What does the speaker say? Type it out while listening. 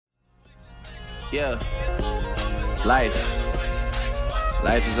Yeah. Life.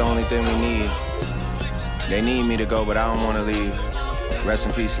 Life is the only thing we need. They need me to go, but I don't want to leave. Rest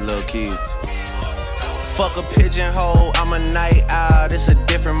in peace, Lil' Keith. Fuck a pigeonhole, I'm a night owl, it's a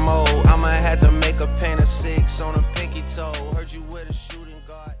different mode. I'ma have to make a paint of 6 on a pinky toe. Heard you with a shooting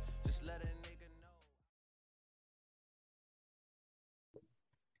guard, just let a nigga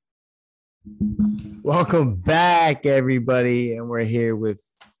know. Welcome back, everybody, and we're here with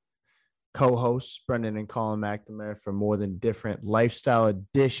co-hosts Brendan and Colin McNamara for More Than Different Lifestyle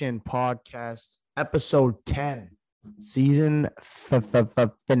Edition podcast, episode 10, season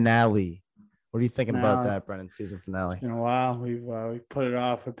finale. What are you thinking about that, Brendan? Season finale. It's been a while. We've put it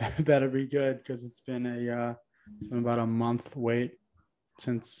off. It better be good because it's been about a month wait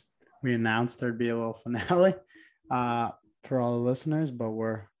since we announced there'd be a little finale for all the listeners. But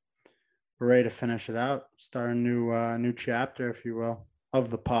we're ready to finish it out, start a new chapter, if you will, of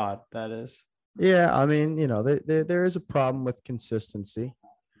the pod. That is. Yeah, I mean, you know, there is a problem with consistency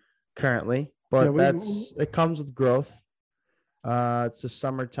currently, but it comes with growth. It's the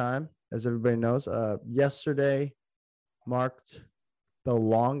summertime. As everybody knows, yesterday marked the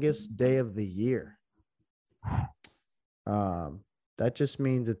longest day of the year. That just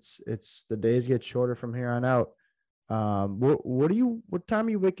means it's the days get shorter from here on out. What time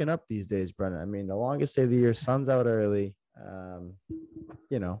are you waking up these days, Brendan? I mean, the longest day of the year, sun's out early.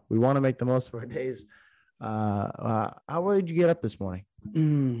 You know, we want to make the most of our days. How early did you get up this morning?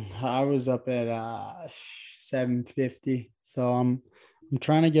 I was up at 7:50, so I'm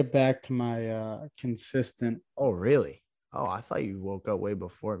trying to get back to my consistent. Oh, really? Oh, I thought you woke up way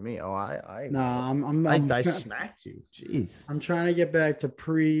before me. Oh, I smacked you. Jeez. I'm trying to get back to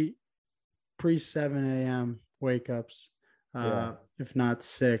pre 7 a.m. wake ups, if not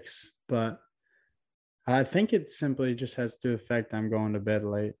 6. But I think it simply just has to affect I'm going to bed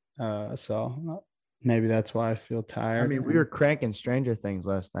late. So maybe that's why I feel tired. I mean, we were cranking Stranger Things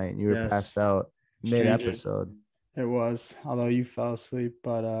last night, and you were passed out mid-episode. It was, although you fell asleep,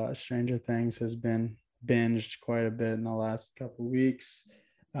 but Stranger Things has been binged quite a bit in the last couple of weeks.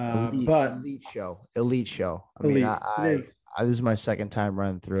 Elite show. I mean, this is my second time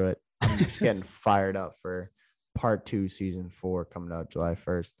running through it. I'm just getting fired up for part 2, season 4 coming out July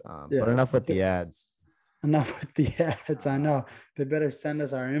 1st. But enough with the ads. I know they better send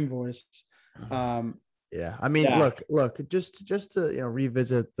us our invoice. Yeah. I mean, look, just to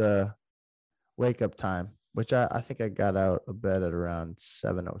revisit the wake up time, which I think I got out of bed at around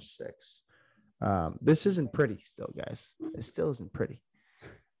 7:06. This isn't pretty still, guys. It still isn't pretty.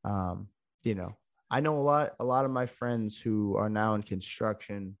 You know, I know a lot of my friends who are now in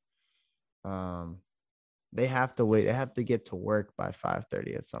construction. They have to wait. They have to get to work by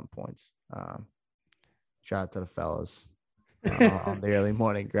 5:30 at some points. Shout out to the fellas on the early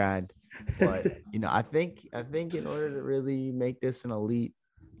morning grind. But I think in order to really make this an elite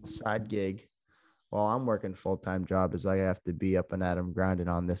side gig, while I'm working full-time job, is I have to be up and at 'em grinding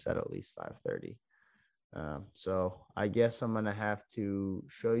on this at least 5:30. So I guess I'm gonna have to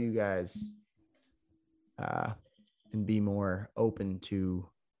show you guys and be more open to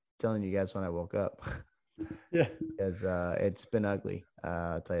telling you guys when I woke up. Yeah, because it's been ugly.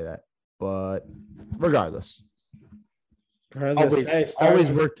 I'll tell you that. But regardless,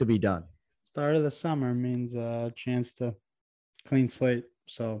 always work to be done. Start of the summer means a chance to clean slate.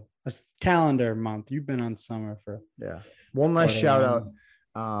 So it's calendar month. You've been on summer for One last shout out.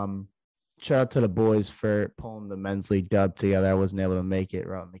 Shout out to the boys for pulling the men's league dub together. I wasn't able to make it.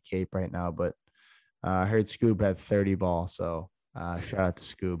 We're out in the Cape right now, but I heard Scoob had 30 ball. So shout out to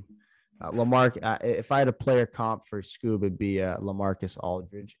Scoob. Lamarck, if I had a player comp for Scoob, it'd be LaMarcus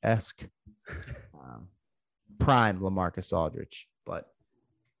Aldridge-esque. Prime LaMarcus Aldridge, but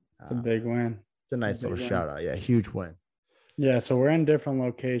it's a big win. It's a nice little shout out. Yeah, huge win. Yeah, so we're in different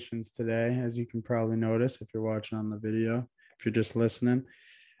locations today, as you can probably notice if you're watching on the video. If you're just listening,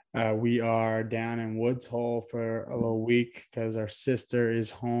 we are down in Woods Hole for a little week because our sister is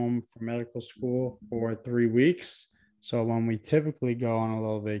home for medical school for 3 weeks. So when we typically go on a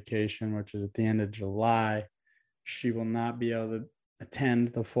little vacation, which is at the end of July, she will not be able to attend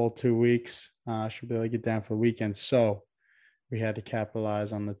the full 2 weeks. She'll be able to get down for the weekend. So we had to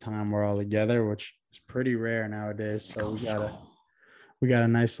capitalize on the time we're all together, which is pretty rare nowadays. So we got a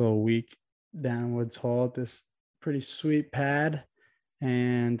nice little week down in Woods Hole at this pretty sweet pad.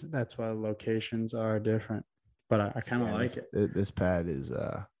 And that's why the locations are different. But I kind of like it. This pad is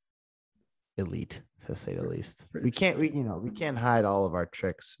elite, to say the least. We can't hide all of our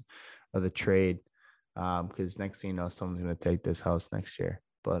tricks of the trade, because next thing you know, someone's gonna take this house next year.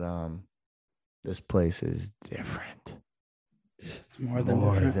 But this place is different. It's more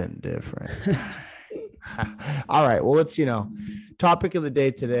than different. All right. Well, let's, topic of the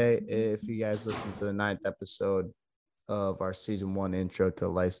day today. If you guys listen to the 9th episode of our season 1 intro to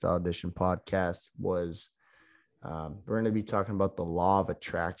Lifestyle Edition podcast, was we're going to be talking about the law of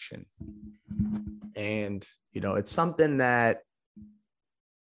attraction. And, it's something that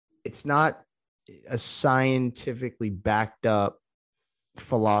it's not a scientifically backed up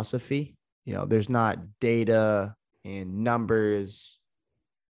philosophy. There's not data and numbers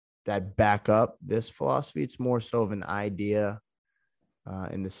that back up this philosophy. It's more so of an idea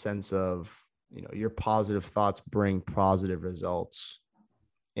in the sense of, your positive thoughts bring positive results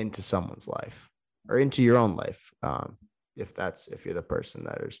into someone's life or into your own life. If you're the person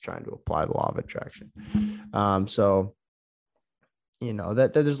that is trying to apply the law of attraction. So,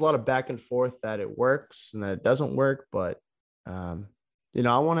 that there's a lot of back and forth that it works and that it doesn't work. But, I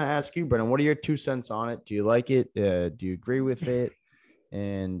want to ask you, Brennan, what are your 2 cents on it? Do you like it? Do you agree with it?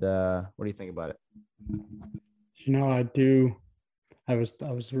 And what do you think about it? I do. I was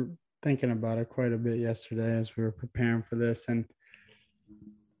thinking about it quite a bit yesterday as we were preparing for this. And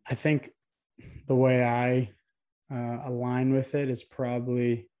I think the way I align with it is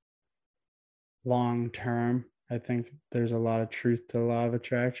probably long term. I think there's a lot of truth to the law of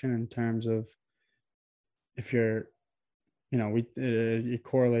attraction in terms of if you're, it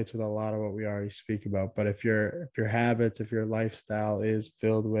correlates with a lot of what we already speak about. But if your habits, if your lifestyle is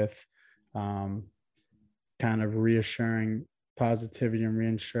filled with kind of reassuring positivity and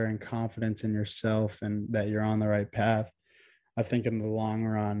reassuring confidence in yourself and that you're on the right path, I think in the long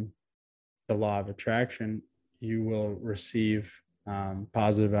run, the law of attraction, you will receive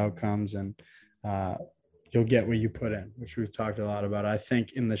positive outcomes and you'll get what you put in, which we've talked a lot about. I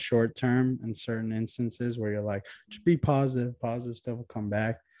think in the short term, in certain instances where you're like, just be positive stuff will come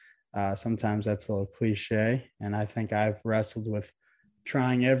back. Sometimes that's a little cliche. And I think I've wrestled with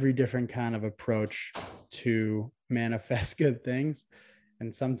trying every different kind of approach to manifest good things.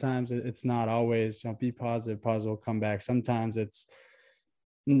 And sometimes it's not always, be positive will come back. Sometimes it's,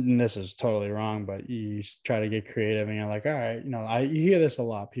 and this is totally wrong, but you try to get creative and you're like, all right, you hear this a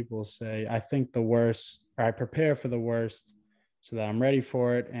lot. People say, I think the worst, or I prepare for the worst so that I'm ready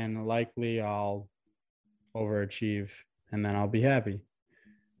for it. And likely I'll overachieve and then I'll be happy.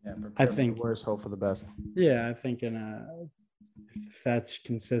 Yeah, I think the worst, hope for the best. Yeah. I think if that's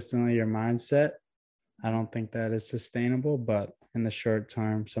consistently your mindset, I don't think that is sustainable, but in the short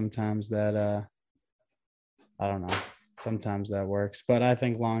term, sometimes that, I don't know. Sometimes that works, but I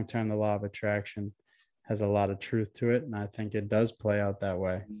think long-term, the law of attraction has a lot of truth to it. And I think it does play out that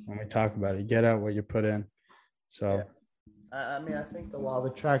way when we talk about it. You get out what you put in. So, yeah. I think the law of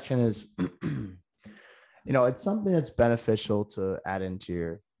attraction is, it's something that's beneficial to add into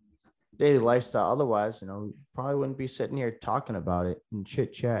your daily lifestyle. Otherwise, probably wouldn't be sitting here talking about it and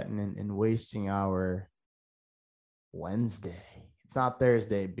chit-chatting and wasting our Wednesday. It's not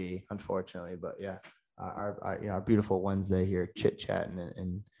Thursday, B, unfortunately, but yeah. Our beautiful Wednesday here, chit-chatting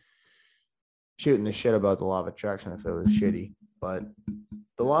and shooting the shit about the law of attraction if it was shitty. But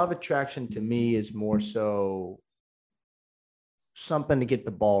the law of attraction to me is more so something to get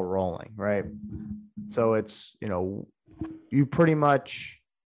the ball rolling, right? So it's, you pretty much,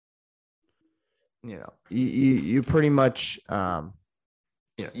 you pretty much,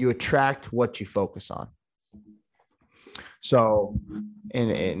 you attract what you focus on. So,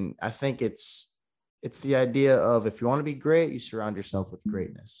 and I think it's the idea of, if you want to be great, you surround yourself with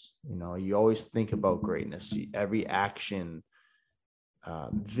greatness. You always think about greatness. Every action,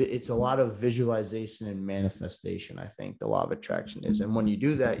 it's a lot of visualization and manifestation. I think the law of attraction is. And when you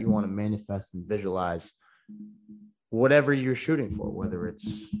do that, you want to manifest and visualize whatever you're shooting for, whether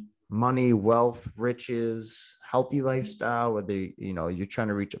it's money, wealth, riches, healthy lifestyle, whether, you're trying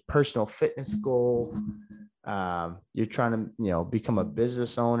to reach a personal fitness goal, you're trying to, become a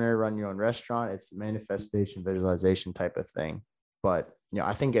business owner, run your own restaurant. It's manifestation, visualization type of thing. But,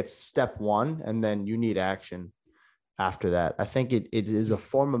 I think it's step one, and then you need action after that. I think it is a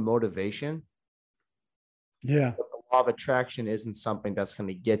form of motivation. Yeah. But the law of attraction isn't something that's going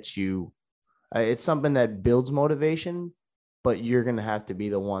to get you. It's something that builds motivation, but you're going to have to be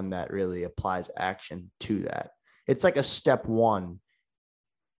the one that really applies action to that. It's like a step one,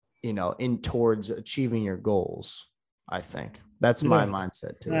 in towards achieving your goals. I think that's my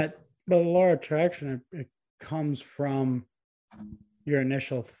mindset too. But the law of attraction, it comes from your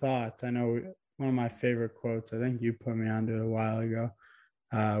initial thoughts. I know one of my favorite quotes, I think you put me onto it a while ago,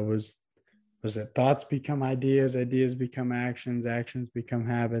 was it thoughts become ideas, ideas become actions, actions become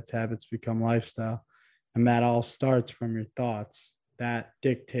habits, habits become lifestyle. And that all starts from your thoughts. That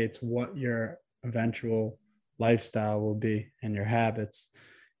dictates what your eventual lifestyle will be and your habits.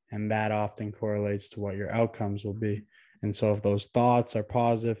 And that often correlates to what your outcomes will be. And so if those thoughts are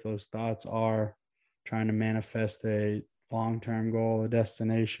positive, those thoughts are trying to manifest a long-term goal, a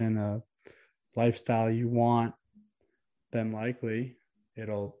destination, a lifestyle you want, then likely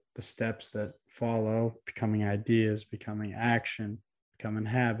the steps that follow, becoming ideas, becoming action, becoming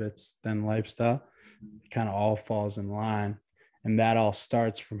habits, then lifestyle, kind of all falls in line. And that all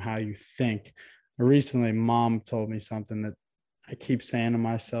starts from how you think. Recently, mom told me something that I keep saying to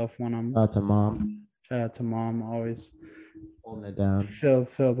myself when I'm Shout out to mom. shout out to mom, always Holding it down.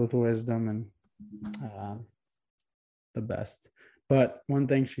 filled with wisdom and the best. But one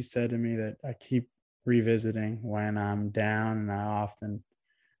thing she said to me that I keep revisiting when I'm down, and I often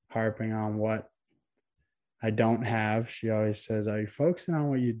harping on what I don't have. She always says, are you focusing on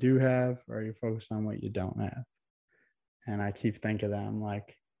what you do have, or are you focused on what you don't have? And I keep thinking that. I'm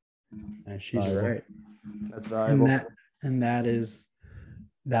like, and she's Valuable. right. That's valuable. And that is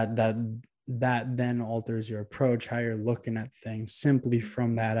that then alters your approach, how you're looking at things, simply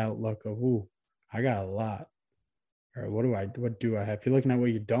from that outlook of, ooh, I got a lot. Or what do I have? If you're looking at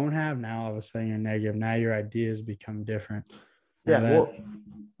what you don't have, now all of a sudden you're negative. Now your ideas become different. Keep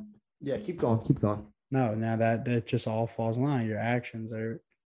going. No, now that just all falls in line. Your actions are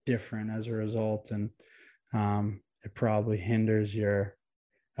different as a result, and it probably hinders your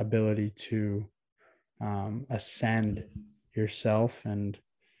ability to ascend yourself and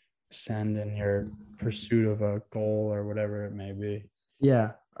ascend in your pursuit of a goal or whatever it may be.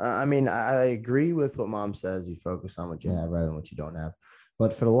 Yeah. I mean, I agree with what mom says. You focus on what you have rather than what you don't have.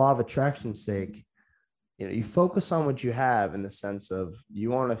 But for the law of attraction's sake, you focus on what you have in the sense of you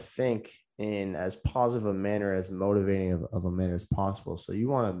want to think in as positive a manner, as motivating of a manner as possible. So you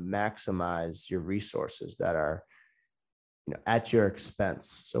want to maximize your resources that are at your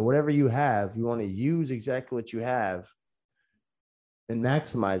expense. So whatever you have, you want to use exactly what you have and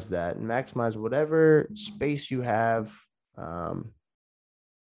maximize that, and maximize whatever space you have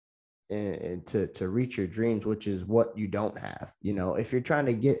and to reach your dreams, which is what you don't have. If you're trying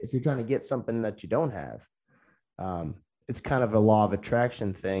to get something that you don't have, it's kind of a law of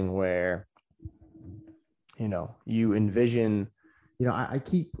attraction thing where you envision. I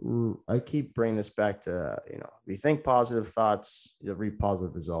keep bringing this back to, if you think positive thoughts, you'll reap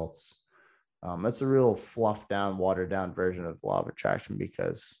positive results. That's a real fluffed down, watered down version of the law of attraction,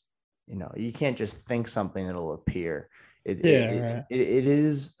 because, you can't just think something, it'll appear. It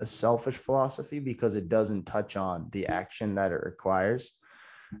is a selfish philosophy because it doesn't touch on the action that it requires.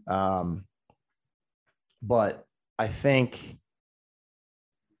 But I think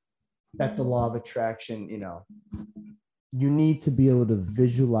that the law of attraction, you need to be able to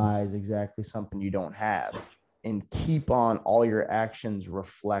visualize exactly something you don't have and keep on all your actions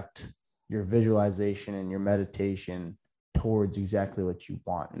reflect your visualization and your meditation towards exactly what you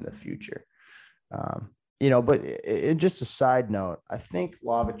want in the future. But just a side note, I think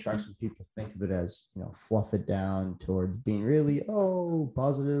law of attraction, people think of it as, fluff it down towards being really,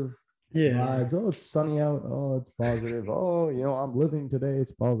 positive vibes. Oh, it's sunny out. Oh, it's positive. Oh, I'm living today.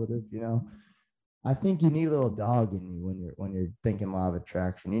 It's positive. I think you need a little dog in you when you're thinking law of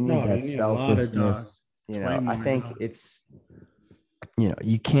attraction. You need that selfishness. I think it's,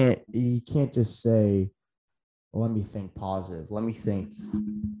 you can't just say, well, let me think positive. Let me think,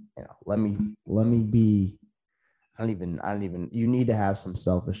 let me be, I don't even, you need to have some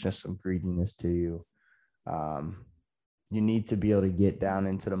selfishness, some greediness to you. You need to be able to get down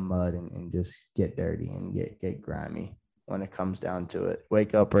into the mud and just get dirty and get grimy when it comes down to it.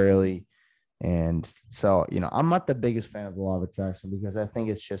 Wake up early. And so, I'm not the biggest fan of the law of attraction because I think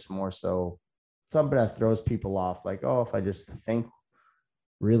it's just more so something that throws people off. Like, oh, if I just think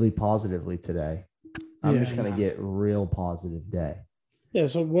really positively today, I'm just going to get a real positive day. Yeah.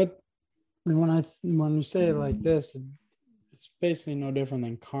 So when you say it like this, it's basically no different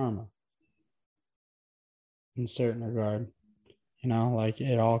than karma in certain regard. Like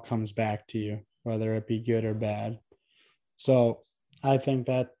it all comes back to you, whether it be good or bad. So I think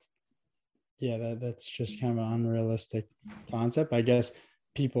that's just kind of an unrealistic concept. I guess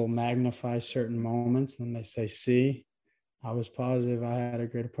people magnify certain moments and they say, see, I was positive, I had a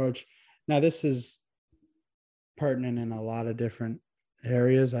great approach. Now, this is pertinent in a lot of different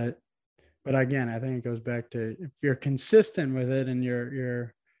areas. But again, I think it goes back to, if you're consistent with it and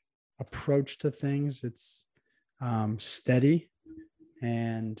your approach to things, it's steady,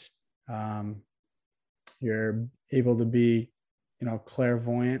 and you're able to be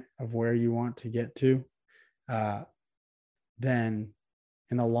clairvoyant of where you want to get to, then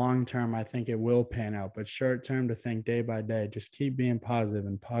in the long term, I think it will pan out. But short term, to think day by day, just keep being positive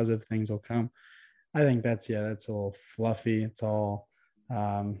and positive things will come. I think that's a little fluffy. It's all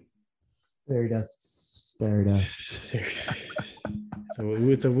Fairy dust, fairy dust.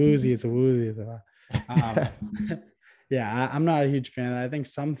 it's a woozy. Yeah, I'm not a huge fan. I think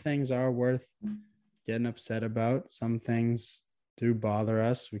some things are worth getting upset about. Some things do bother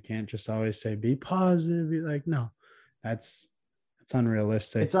us. We can't just always say be positive. Be like, no, that's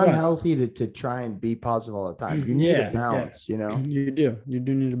unrealistic. It's unhealthy to try and be positive all the time. You need a balance, you know? You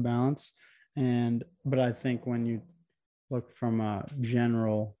do need a balance. But I think when you look from a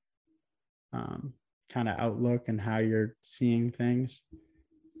general kind of outlook and how you're seeing things,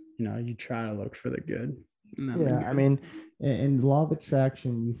 you try to look for the good. Yeah, I mean, in law of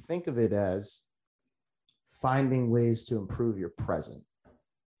attraction, you think of it as finding ways to improve your present.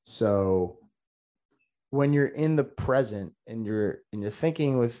 So when you're in the present and you're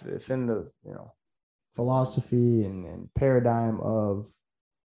thinking within the philosophy and paradigm of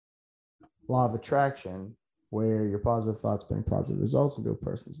law of attraction, where your positive thoughts bring positive results into a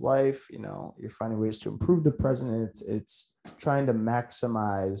person's life, you're finding ways to improve the present, and it's trying to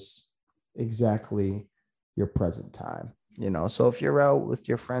maximize exactly your present time. So if you're out with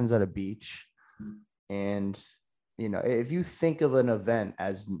your friends at a beach, and if you think of an event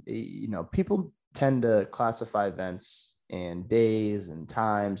as, people tend to classify events and days and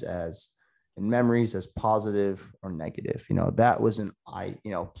times and memories as positive or negative. That wasn't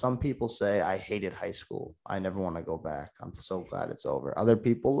some people say, I hated high school. I never want to go back. I'm so glad it's over. Other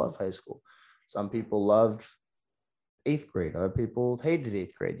people love high school. Some people loved 8th grade. Other people hated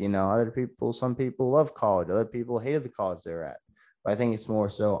 8th grade. Some people love college. Other people hated the college they're at. But I think it's more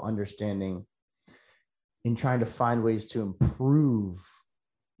so understanding and trying to find ways to improve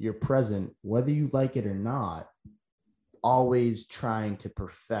your present, whether you like it or not, always trying to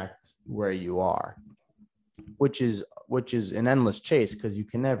perfect where you are, which is an endless chase, because you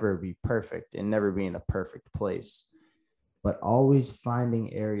can never be perfect and never be in a perfect place, but always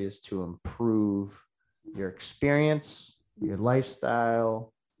finding areas to improve your experience, your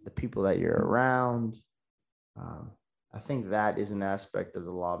lifestyle, the people that you're around. I think that is an aspect of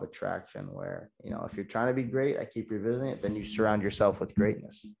the law of attraction where, if you're trying to be great, I keep revisiting it, then you surround yourself with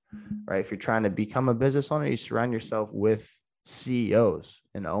greatness, right? If you're trying to become a business owner, you surround yourself with CEOs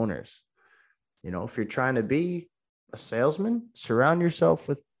and owners. If you're trying to be a salesman, surround yourself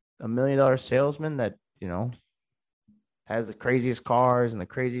with $1 million salesman that, has the craziest cars and the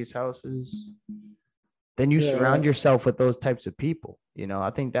craziest houses. Then you surround yourself with those types of people.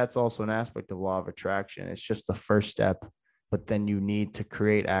 I think that's also an aspect of law of attraction. It's just the first step, but then you need to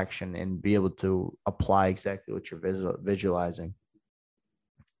create action and be able to apply exactly what you're visualizing.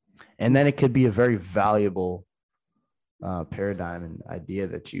 And then it could be a very valuable paradigm and idea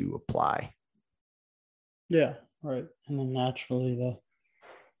that you apply. Yeah, right. And then naturally the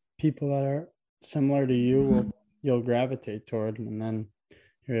people that are similar to you you'll gravitate toward, and then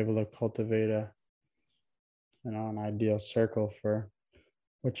you're able to cultivate an ideal circle for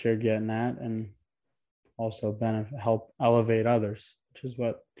what you're getting at, and also help elevate others, which is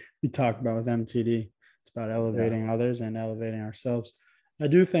what we talk about with MTD. It's about elevating others and elevating ourselves. I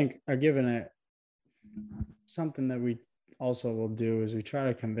do think given it something that we also will do is we try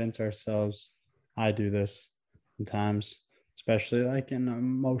to convince ourselves. I do this sometimes, especially like in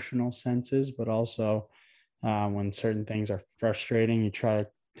emotional senses, but also when certain things are frustrating, you try to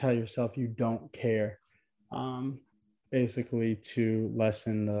tell yourself you don't care. Basically to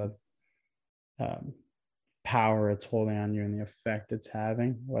lessen the power it's holding on you and the effect it's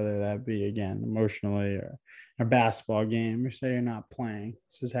having, whether that be, again, emotionally or a basketball game. You say you're not playing.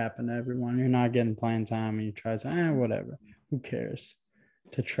 This has happened to everyone. You're not getting playing time, and you try to say, whatever, who cares,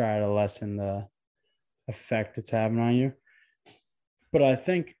 to try to lessen the effect it's having on you. But I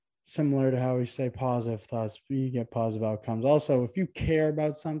think similar to how we say positive thoughts, you get positive outcomes. Also, if you care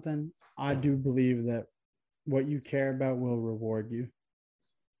about something, I do believe that what you care about will reward you.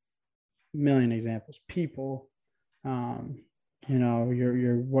 A million examples. People, your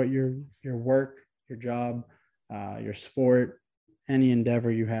work, your job, your sport, any endeavor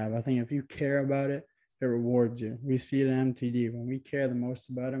you have. I think if you care about it, it rewards you. We see it in MTD. When we care the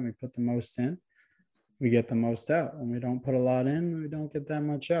most about it and we put the most in, we get the most out. When we don't put a lot in, we don't get that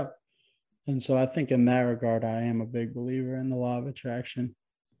much out. And so I think in that regard, I am a big believer in the law of attraction.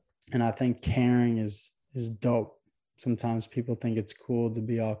 And I think caring is dope. Sometimes people think it's cool to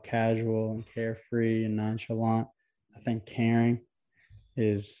be all casual and carefree and nonchalant. I think caring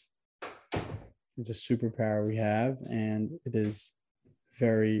is a superpower we have, and it is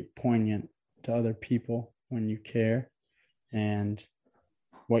very poignant to other people when you care, and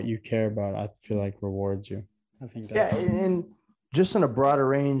what you care about, I feel like, rewards you. I think that's and just in a broader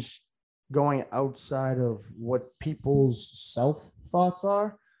range, going outside of what people's self thoughts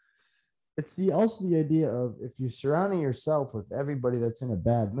are. It's also the idea of if you're surrounding yourself with everybody that's in a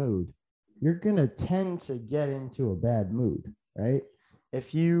bad mood, you're going to tend to get into a bad mood, right?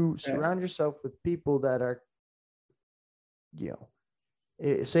 If you surround yourself with people that are,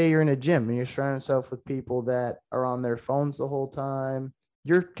 say you're in a gym and you're surrounding yourself with people that are on their phones the whole time,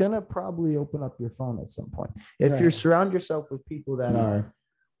 you're going to probably open up your phone at some point. If you surround yourself with people that are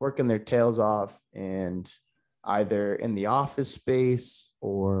working their tails off and either in the office space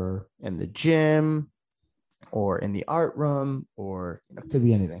or in the gym or in the art room, or it could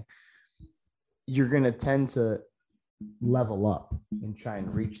be anything, you're going to tend to level up and try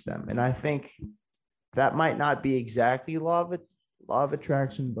and reach them. And I think that might not be exactly law of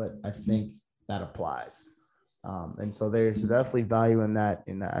attraction, but I think that applies. And so there's definitely value in that.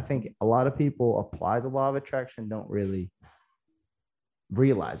 And I think a lot of people apply the law of attraction, don't really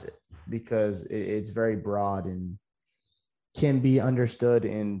realize it because it's very broad and can be understood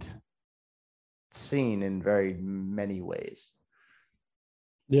and seen in very many ways.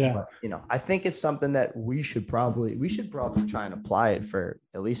 Yeah. But, I think it's something that we should probably try and apply it for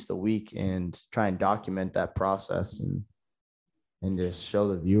at least a week and try and document that process and just show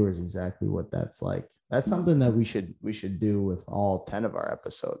the viewers exactly what that's like. That's something that we should do with all 10 of our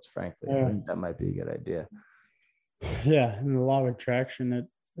episodes, frankly. I think that might be a good idea. Yeah. And the law of attraction, it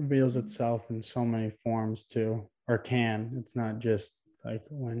reveals itself in so many forms too, or can. It's not just like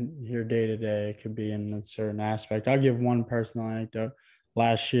when you're day to day, it could be in a certain aspect. I'll give one personal anecdote.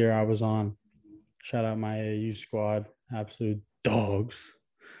 Last year I was on, shout out my AAU squad, absolute dogs.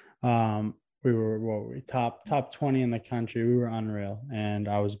 We were top 20 in the country. We were unreal, and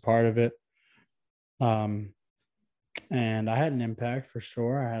I was a part of it. And I had an impact for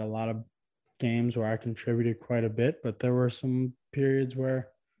sure. I had a lot of games where I contributed quite a bit, but there were some periods where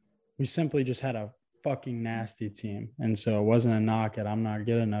we simply just had a fucking nasty team. And so it wasn't a knock at I'm not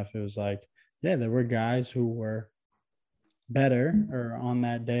good enough. It was like, yeah, there were guys who were better, or on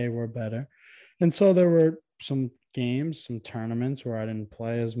that day were better. And so there were some games, some tournaments where I didn't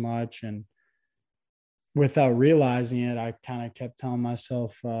play as much, and without realizing it, I kind of kept telling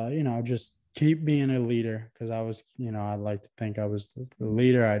myself, just keep being a leader, because I was, I'd like to think I was the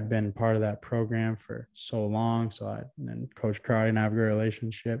leader. I'd been part of that program for so long. And Coach Crowley and I have a good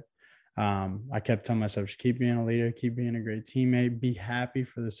relationship. I kept telling myself, just keep being a leader, keep being a great teammate, be happy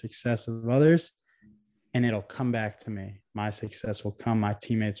for the success of others, and it'll come back to me. My success will come. My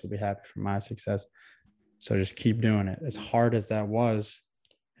teammates will be happy for my success. So just keep doing it. As hard as that was,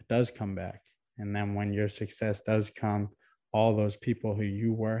 it does come back. And then when your success does come, all those people who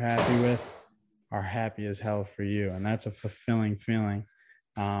you were happy with are happy as hell for you. And that's a fulfilling feeling.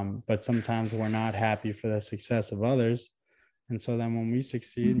 But sometimes we're not happy for the success of others. And so then when we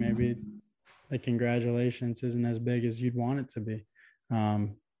succeed, maybe the congratulations isn't as big as you'd want it to be.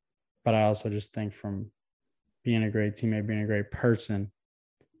 But I also just think from being a great teammate, being a great person,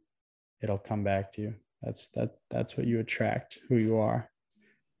 it'll come back to you. That's what you attract, who you are.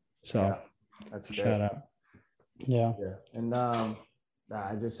 So yeah, that's great. Shout out. Yeah. And I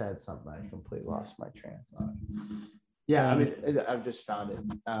just had something. I completely lost my train of thought. Yeah, I've just found it.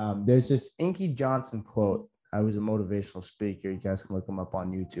 There's this Inky Johnson quote. I was a motivational speaker. You guys can look him up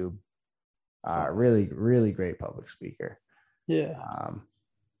on YouTube. Really, really great public speaker. Yeah.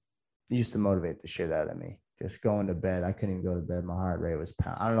 He used to motivate the shit out of me. Just going to bed. I couldn't even go to bed. My heart rate was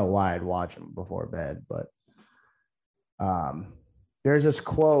pounding. I don't know why I'd watch him before bed, but there's this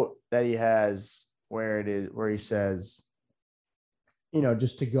quote that he has where he says,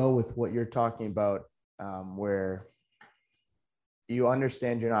 just to go with what you're talking about, where you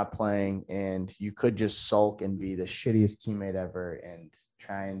understand you're not playing and you could just sulk and be the shittiest teammate ever and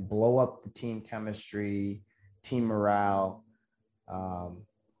try and blow up the team chemistry, team morale,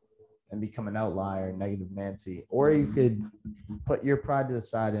 and become an outlier, negative Nancy. Or you could put your pride to the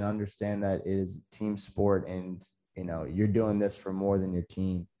side and understand that it is a team sport and, you're doing this for more than your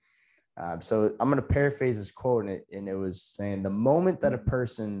team. So I'm going to paraphrase this quote, and it was saying the moment that a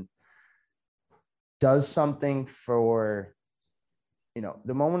person does something for,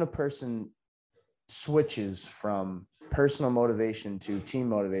 the moment a person switches from personal motivation to team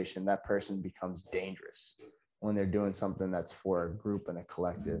motivation, that person becomes dangerous when they're doing something that's for a group and a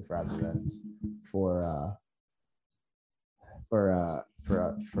collective rather than for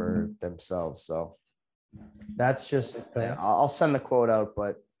themselves. So that's just, I'll send the quote out,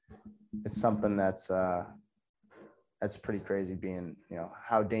 but it's something that's pretty crazy, being,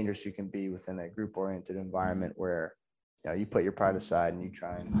 how dangerous you can be within a group oriented environment where, you put your pride aside and you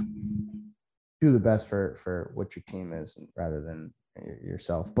try and do the best for what your team is rather than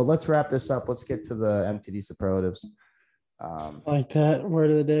yourself. But let's wrap this up. Let's get to the MTD superlatives. Like that. Word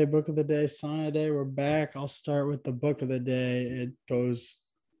of the day, book of the day, song of the day. We're back. I'll start with the book of the day. It goes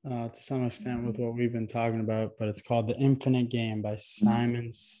to some extent with what we've been talking about, but it's called The Infinite Game by Simon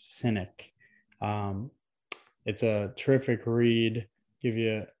Sinek. It's a terrific read. Give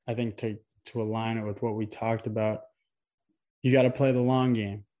you, I think, to align it with what we talked about, you got to play the long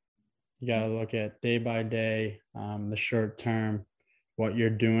game. You got to look at day by day, the short term. What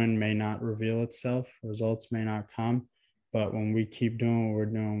you're doing may not reveal itself. Results may not come. But when we keep doing what we're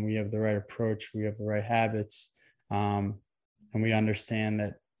doing, we have the right approach, we have the right habits, and we understand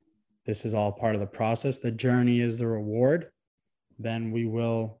that this is all part of the process. The journey is the reward. Then we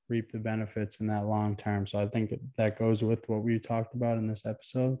will reap the benefits in that long term. So I think that goes with what we talked about in this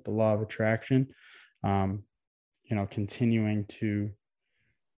episode, the law of attraction. Continuing to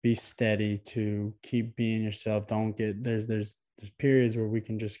be steady, to keep being yourself. Don't get there's periods where we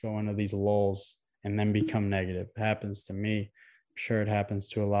can just go into these lulls and then become negative. It happens to me. I'm sure it happens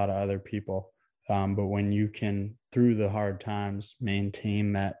to a lot of other people. But when you can, through the hard times,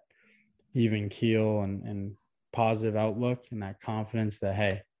 maintain that even keel and positive outlook and that confidence that,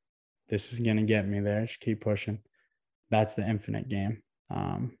 hey, this is going to get me there. Just keep pushing. That's the infinite game.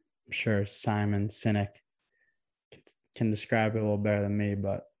 I'm sure Simon Sinek can describe it a little better than me,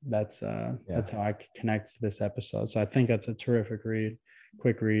 but that's how I connect to this episode. So I think that's a terrific read.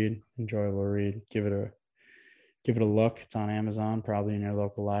 Quick read, enjoyable read. Give it a look. It's on Amazon, probably in your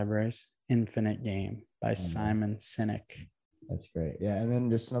local libraries. Infinite Game by Simon Sinek. That's great. Yeah, and then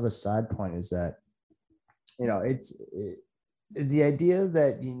just another side point is that, the idea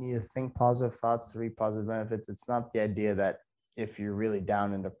that you need to think positive thoughts to reap positive benefits. It's not the idea that if you're really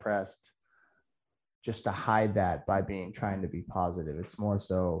down and depressed, just to hide that by trying to be positive. It's more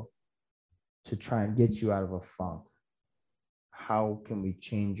so to try and get you out of a funk. How can we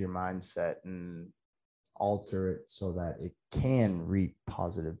change your mindset and alter it so that it can reap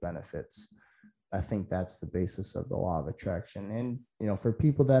positive benefits? I think that's the basis of the law of attraction. And, for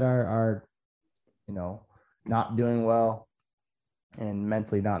people that are not doing well and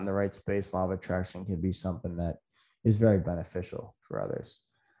mentally not in the right space, law of attraction can be something that is very beneficial for others.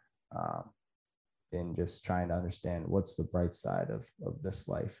 And just trying to understand what's the bright side of this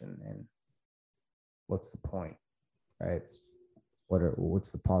life and what's the point, right?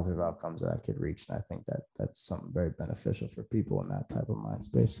 What's the positive outcomes that I could reach? And I think that's something very beneficial for people in that type of mind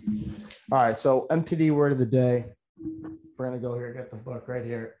space. All right. So MTD word of the day. We're going to go here, get the book right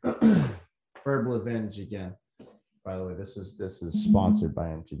here. Verbal Advantage again. By the way, this is sponsored by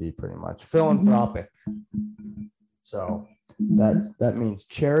MTD pretty much. Philanthropic. So that means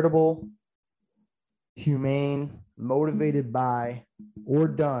charitable, humane, motivated by, or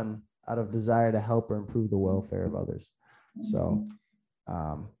done out of desire to help or improve the welfare of others. So,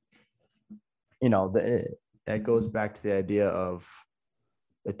 that goes back to the idea of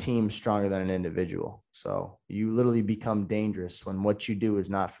a team stronger than an individual. So you literally become dangerous when what you do is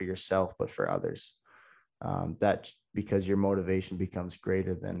not for yourself, but for others. That's because your motivation becomes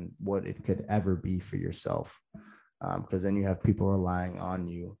greater than what it could ever be for yourself. Because then you have people relying on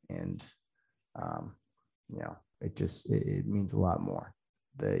you, and it means a lot more.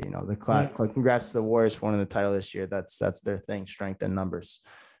 Congrats to the Warriors for winning the title this year. That's their thing, strength in numbers,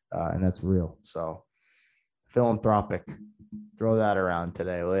 and that's real. So philanthropic, throw that around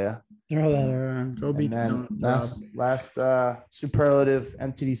today, will ya? Throw that around. Go be. And then last superlative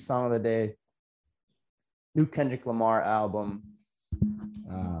MTD song of the day. New Kendrick Lamar album,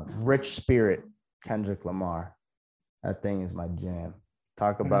 Rich Spirit, Kendrick Lamar. That thing is my jam.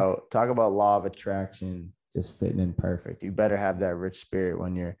 Talk about law of attraction just fitting in perfect. You better have that rich spirit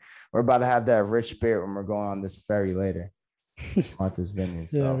we're about to have that rich spirit when we're going on this ferry later. On this vineyard.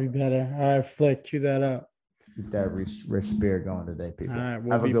 Yeah, we better. All right, Flick, cue that up. Keep that rich spirit going today, people. All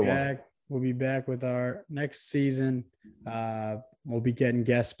right, have a good back. one. We'll be back with our next season. We'll be getting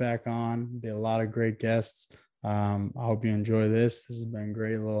guests back on. Be a lot of great guests. I hope you enjoy this. This has been a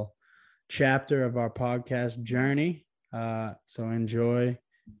great little chapter of our podcast journey. So enjoy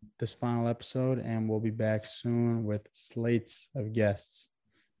this final episode, and we'll be back soon with slates of guests.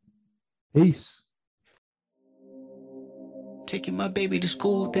 Peace. Taking my baby to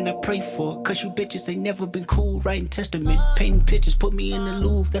school, then I pray for it. Cause you bitches ain't never been cool. Writing testament, painting pictures, put me in the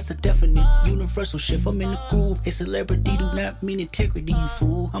Louvre. That's a definite universal shift. I'm in the groove. A celebrity do not mean integrity, you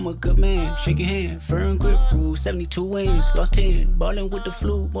fool. I'm a good man, shake your hand, firm grip rule. 72 wins, lost 10, ballin' with the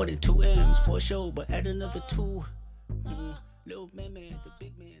flu. More than 2 M's for a show, but add another 2.